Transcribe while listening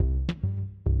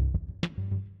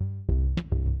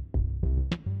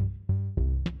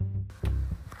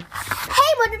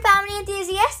Modern Family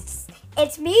enthusiasts.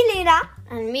 It's me, Luna.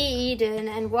 And me, Eden,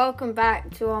 and welcome back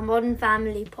to our Modern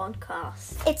Family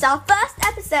podcast. It's our first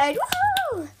episode.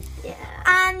 Woohoo! Yeah.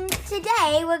 And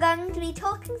today we're going to be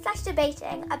talking /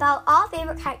 debating about our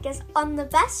favourite characters on the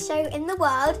best show in the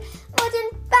world, Modern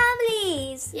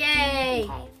Families. Yay!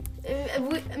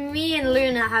 Okay. Me and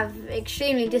Luna have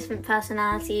extremely different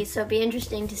personalities, so it'll be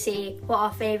interesting to see what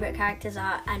our favourite characters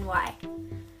are and why.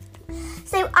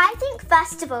 So I think,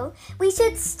 first of all, we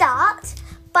should start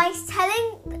by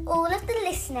telling all of the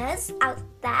listeners out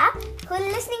there who are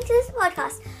listening to this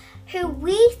podcast who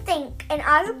we think, in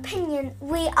our opinion,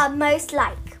 we are most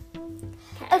like.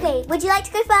 Okay, would you like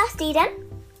to go first, Eden?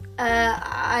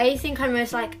 I think I'm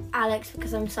most like Alex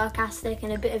because I'm sarcastic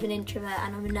and a bit of an introvert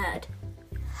and I'm a nerd.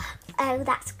 Oh,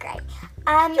 that's great.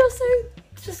 You're so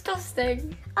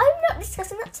disgusting. I'm not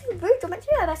discussing, that's so rude. I'm meant to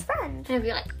be my best friend. And I'll be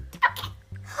like, okay.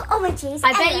 Oh my jeez.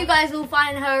 I bet you guys will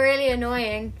find her really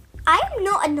annoying. I'm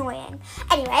not annoying.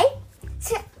 Anyway,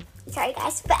 sorry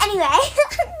guys, but anyway,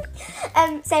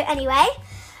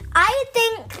 I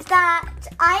think that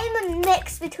I'm a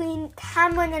mix between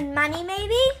Cameron and Manny,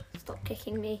 maybe. Stop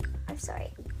kicking me. I'm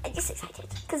sorry. I'm just excited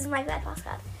because it's my third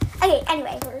podcast. Okay,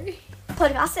 anyway,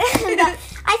 podcast. But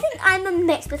I think I'm a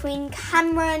mix between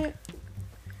Cameron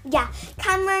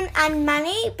and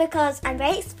Manny because I'm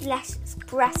very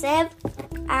expressive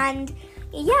and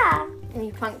yeah. And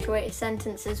you punctuate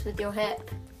sentences with your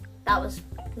hip. That was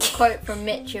a quote from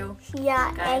Mitchell.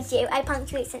 Yeah, Guys. I do. I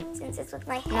punctuate sentences with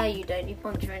my head. No, you don't. You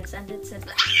punctuate sentences.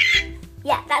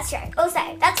 Yeah, that's true.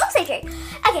 That's also true.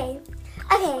 Okay.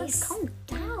 Calm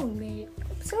down, mate.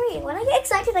 Sorry, when I get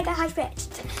excited, I get high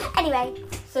pitched. Anyway.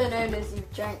 So known as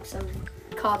you've drank some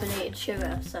carbonated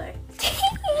sugar, so.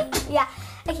 Yeah.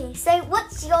 Okay, so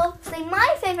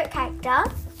my favourite character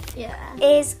Yeah.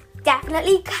 is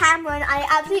definitely Cameron. I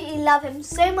absolutely love him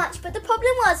so much, but the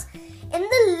problem was, in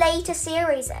the later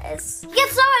series, He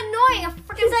gets so annoying, a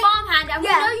freaking farmhand, and we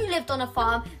know you lived on a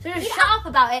farm, so just shut up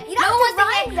about it. you No don't one have wants to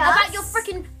to hear remind us. about your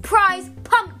freaking prize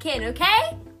pumpkin,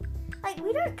 okay? like,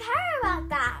 we don't care about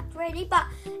that, really, but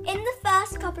in the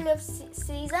first couple of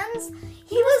seasons,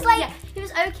 he was like, Yeah, he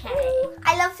was okay.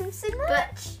 I loved him so much.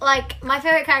 But, like, my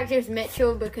favourite character is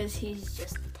Mitchell because he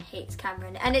just hates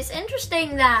Cameron. And it's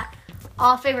interesting that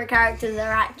our favourite characters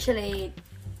are actually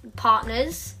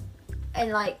partners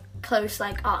and, like, close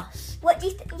like us. What do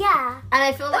you think? Yeah. And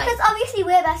I feel Because like... obviously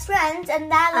we're best friends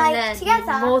and they're like and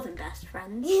together. more than best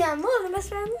friends. Yeah, more than best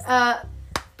friends.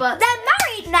 But... They're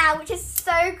married now, which is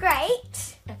so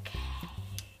great. Okay.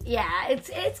 Yeah,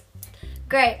 it's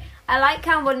great. I like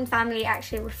how Modern Family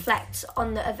actually reflects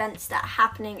on the events that are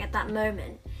happening at that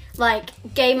moment. Like,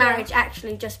 gay marriage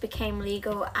actually just became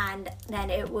legal and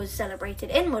then it was celebrated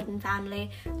in Modern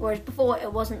Family, whereas before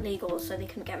it wasn't legal, so they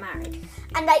couldn't get married.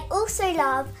 And I also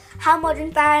love how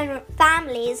modern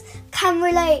families can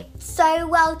relate so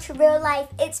well to real life.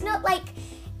 It's not like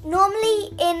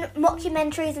normally in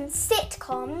mockumentaries and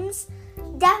sitcoms,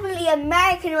 definitely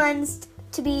American ones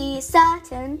to be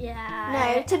certain.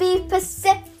 Yeah. No, to be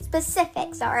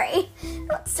specific, sorry.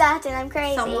 Not certain, I'm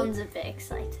crazy. Someone's a bit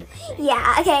excited.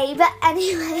 Yeah, okay, but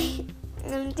anyway,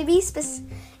 to be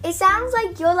specific, it sounds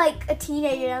like you're like a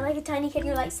teenager, like a tiny kid,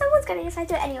 you're like, someone's getting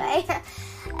excited anyway.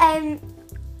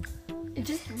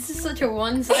 This is such a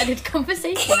one-sided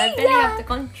conversation. I barely have to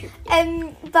contribute.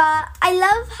 But I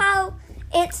love how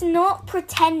it's not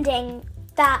pretending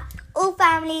that all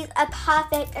families are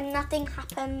perfect and nothing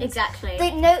happens. Exactly.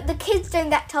 The kids don't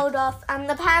get told off and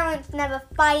the parents never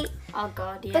fight. Oh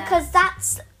God, yeah. Because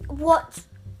that's what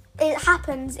it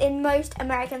happens in most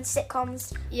American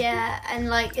sitcoms. Yeah, and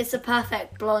like it's a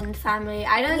perfect blonde family.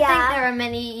 I don't think there are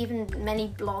many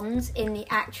blondes in the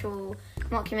actual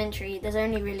mockumentary. There's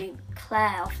only really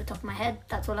Claire off the top of my head.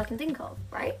 That's all I can think of,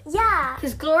 right? Yeah.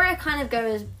 Because Gloria kind of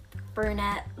goes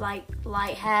brunette, like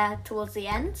light hair towards the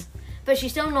end, but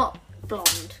she's still not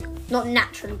blonde, not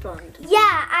naturally blonde.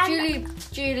 Yeah, and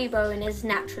Julie Bowen is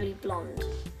naturally blonde.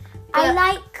 I But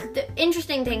like the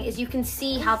interesting thing is you can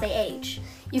see how they age.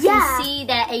 You can see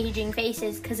their aging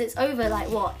faces because it's over like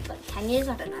 10 years?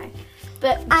 I don't know.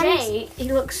 But Jay,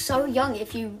 he looks so young.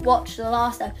 If you watch the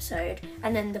last episode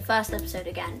and then the first episode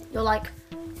again, you're like,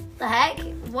 the heck?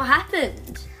 What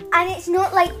happened? And it's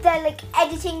not like they're like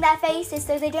editing their faces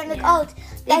so they don't look old.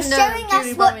 They're Even though showing us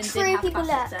Julie what Bowen did true have people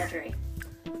plastic look. surgery.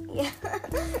 Yeah.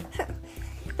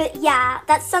 But yeah,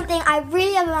 that's something I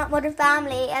really love about Modern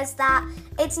Family is that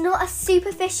it's not a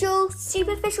superficial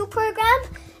program.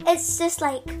 It's just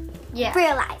like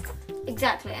real life.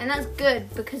 Exactly, and that's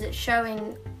good because it's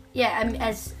showing,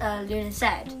 as Luna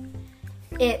said,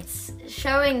 it's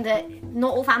showing that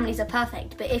not all families are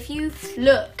perfect. But if you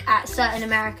look at certain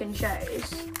American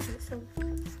shows,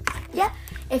 Yeah.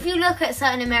 if you look at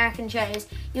certain American shows,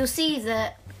 you'll see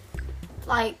that,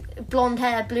 like, blonde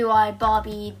hair, blue-eyed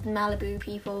Barbie, Malibu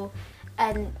people,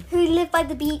 and Who live by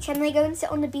the beach and they go and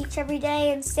sit on the beach every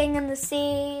day and sing in the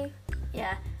sea.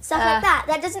 yeah, Stuff like that.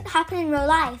 That doesn't happen in real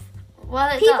life. well,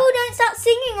 it People does. don't start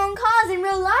singing on cars in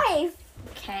real life.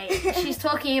 Okay, she's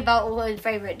talking about all her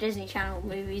favourite Disney Channel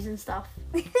movies and stuff.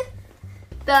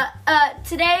 But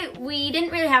today we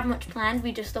didn't really have much planned.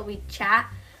 We just thought we'd chat.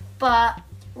 But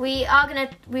we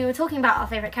were talking about our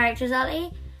favourite characters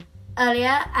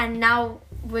earlier, and now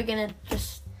we're gonna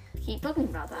just keep talking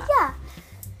about that. Yeah.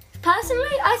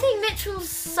 Personally, I think Mitchell's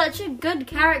such a good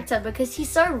character because he's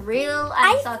so real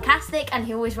and sarcastic, and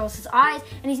he always rolls his eyes,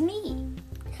 and he's me.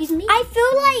 He's me. I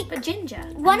feel like but ginger.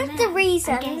 one and of the male,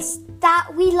 reasons and gay. that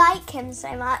we like him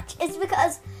so much is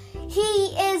because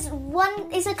he is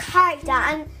a character,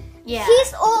 and Yeah.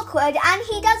 he's awkward, and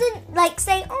he doesn't like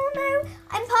say, "Oh no,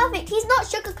 I'm perfect." He's not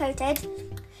sugar-coated.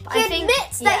 He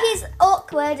admits that he's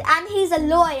awkward, and he's a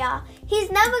lawyer. He's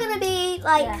never gonna be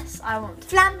like Yes, I want to.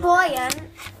 flamboyant.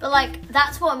 But like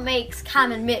that's what makes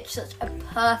Cam and Mitch such a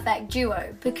perfect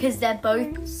duo because they're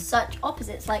both such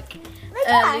opposites. Like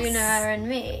guess. Luna and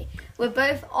me, we're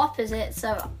both opposites.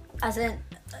 So as in,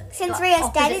 Since like, Ria's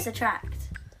dead, opposites attract.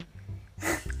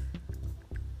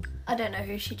 I don't know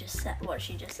who she just said. What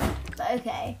she just said, but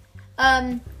okay.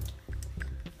 I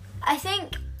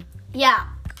think, yeah,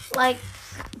 like,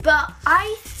 but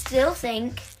I still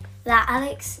think that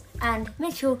Alex and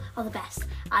Mitchell are the best.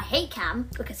 I hate Cam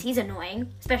because he's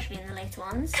annoying, especially in the later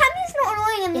ones. Cam is not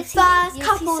annoying in the Yes, first he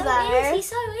couple so though.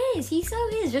 Is. He so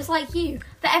is, just like you.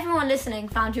 But everyone listening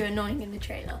found you annoying in the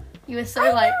trailer. You were so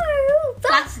I like know, but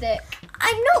plastic.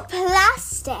 I'm not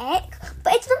plastic,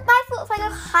 but it's not my fault if I go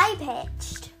high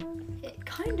pitched. It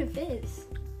kind of is.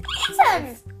 It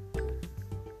isn't.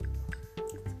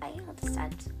 I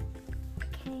understand.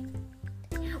 Okay.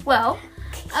 Well,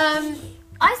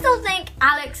 I still think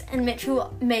Alex and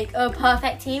Mitchell make a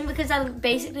perfect team because they're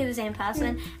basically the same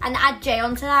person. And add Jay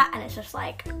onto that, and it's just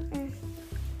like,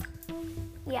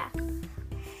 Yeah.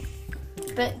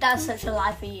 but that's such a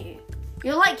lie for you.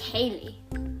 You're like Haley.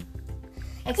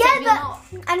 Except Yeah, you're but not.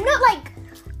 I'm not like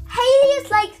Haley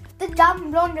is like the dumb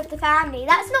blonde of the family.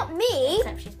 That's not me.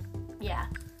 Except she's, yeah.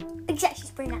 Except she's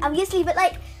brunette, obviously. But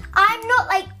like, I'm not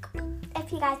like.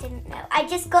 If you guys didn't know, I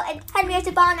just got in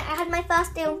Henrietta Barnett. I had my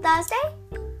first day on Thursday.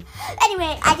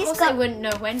 Anyway, I just Also, I got. wouldn't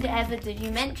know when ever did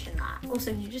you mention that.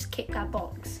 Also, you just kicked that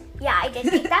box. Yeah, I did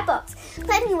pick that box. But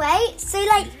anyway, so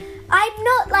like, I'm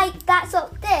not like that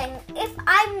sort of thing. If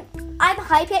I'm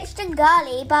high pitched and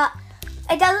girly, but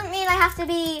it doesn't mean I have to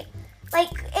be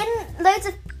like in loads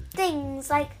of things.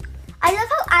 Like, I love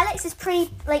how Alex is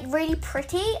really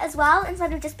pretty as well,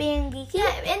 instead of just being geeky.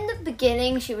 Yeah, in the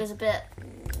beginning she was a bit,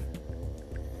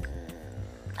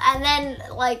 and then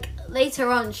like later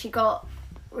on she got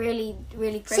really,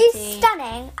 really pretty. She's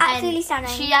stunning, absolutely And stunning.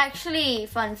 She actually,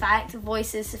 fun fact,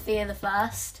 voices Sophia the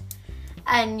First,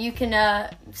 and you can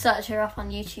search her up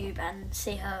on YouTube and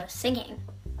see her singing.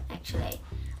 Actually,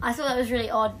 I thought that was really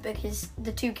odd because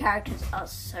the two characters are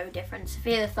so different.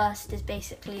 Sophia the First is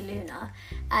basically Luna,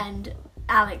 and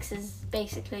Alex is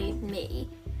basically me.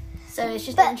 So it's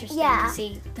just interesting to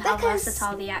see how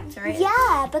versatile the actor is.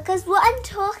 Yeah, because what I'm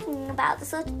talking about, the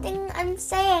sort of thing I'm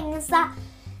saying is that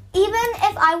even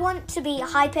if I want to be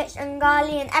high-pitched and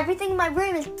girly and everything in my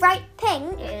room is bright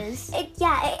pink, It is. it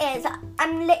is.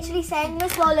 I'm literally saying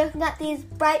this while looking at these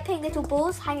bright pink little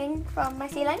balls hanging from my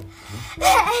ceiling.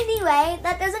 Anyway,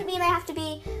 that doesn't mean I have to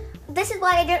be... This is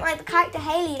why I don't like the character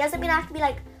Haley. It doesn't mean I have to be,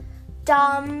 like,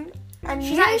 dumb and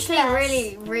She's actually useless.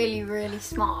 really, really, really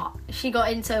smart. She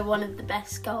got into one of the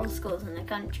best girls' schools in the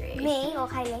country. Me or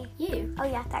Haley? You. Oh,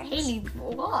 yeah, thanks. Haley,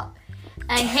 what?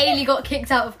 And Haley got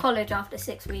kicked out of college after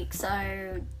 6 weeks,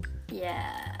 so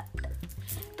yeah.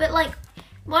 But like,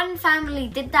 one family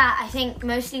did that, I think,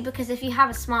 mostly because if you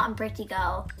have a smart and pretty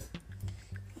girl,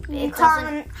 You it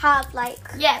can't have, like...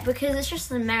 yeah, because it's just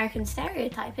an American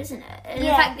stereotype, isn't it? And Yeah.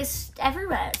 in fact, it's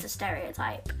everywhere. It's a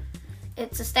stereotype.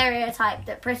 It's a stereotype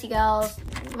that pretty girls,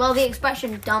 well, the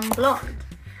expression dumb blonde.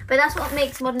 But that's what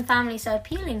makes Modern Family so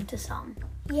appealing to some,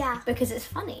 Yeah. because it's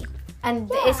funny.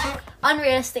 And Yeah. it's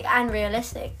unrealistic and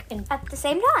realistic. At the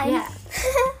same time. Yeah.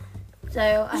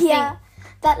 So I Yeah. think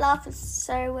That laugh is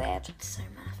so weird. it's so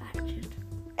manufactured.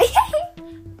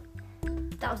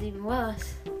 That was even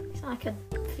worse. It's like a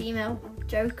female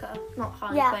Joker, not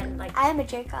Harley Yeah, Quinn. Like, I am a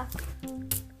joker.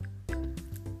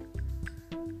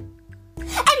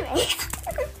 Anyway.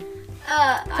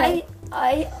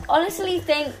 I honestly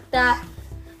think that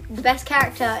the best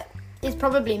character is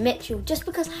probably Mitchell, just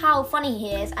because how funny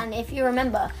he is. And if you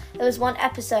remember, there was one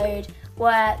episode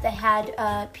where they had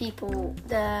people,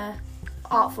 the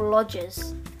Artful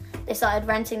Lodgers, they started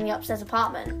renting the upstairs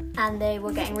apartment and they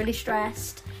were getting really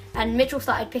stressed, and Mitchell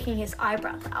started picking his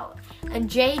eyebrows out, and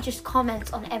Jay just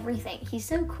comments on everything. He's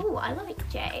so cool. I like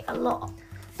Jay a lot.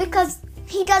 Because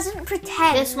he doesn't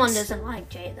pretend. This one doesn't like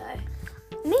Jay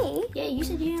though. Me? Yeah, you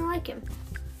said you didn't like him.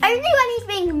 Only when he's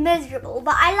being miserable,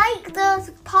 but I like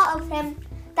the part of him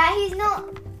that he's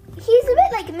a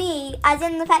bit like me, as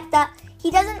in the fact that he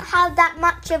doesn't have that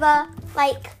much of a,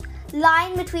 like,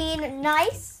 line between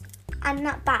nice and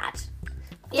not bad.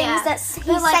 Things that he's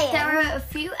saying. There are a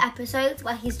few episodes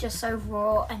where he's just so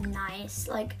raw and nice,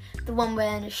 like the one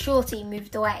when Shorty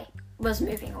was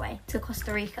moving away to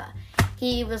Costa Rica.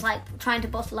 He was like trying to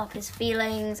bottle up his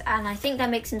feelings, and I think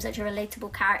that makes him such a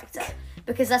relatable character,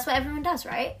 because that's what everyone does,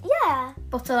 right? Yeah.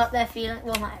 Bottle up their feelings.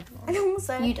 Well, not everyone. And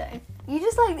also, You don't. you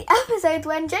just like the episodes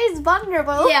when Jay's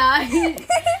vulnerable. Yeah.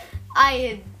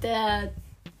 I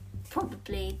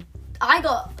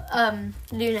got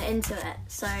Luna into it,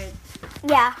 so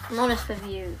Yeah. I'm honest with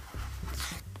you.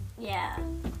 Yeah.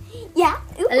 Yeah.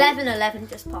 Ooh. 11:11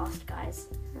 just passed, guys.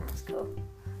 That's cool.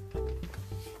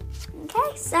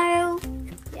 Okay, so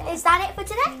is that it for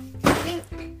today?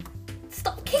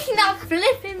 Stop kicking that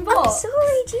flipping ball. I'm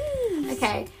sorry, jeez.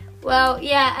 Okay, well,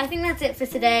 yeah, I think that's it for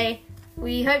today.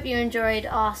 We hope you enjoyed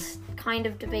us kind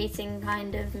of debating,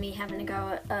 kind of me having a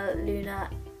go at Luna,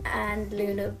 and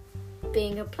Luna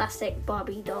being a plastic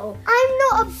Barbie doll. I'm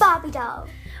not a Barbie doll.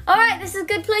 Alright, this is a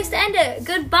good place to end it.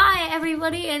 Goodbye,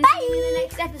 everybody, and see you in the Bye.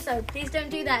 next episode. Please don't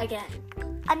do that again.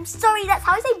 I'm sorry, that's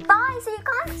how I say bye, so you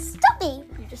can't stop me.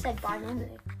 You just said bye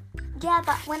normally. Yeah,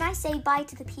 but when I say bye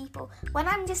to the people, when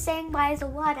I'm just saying bye as a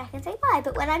word, I can say bye.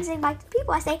 But when I'm saying bye to the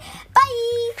people, I say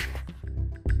bye.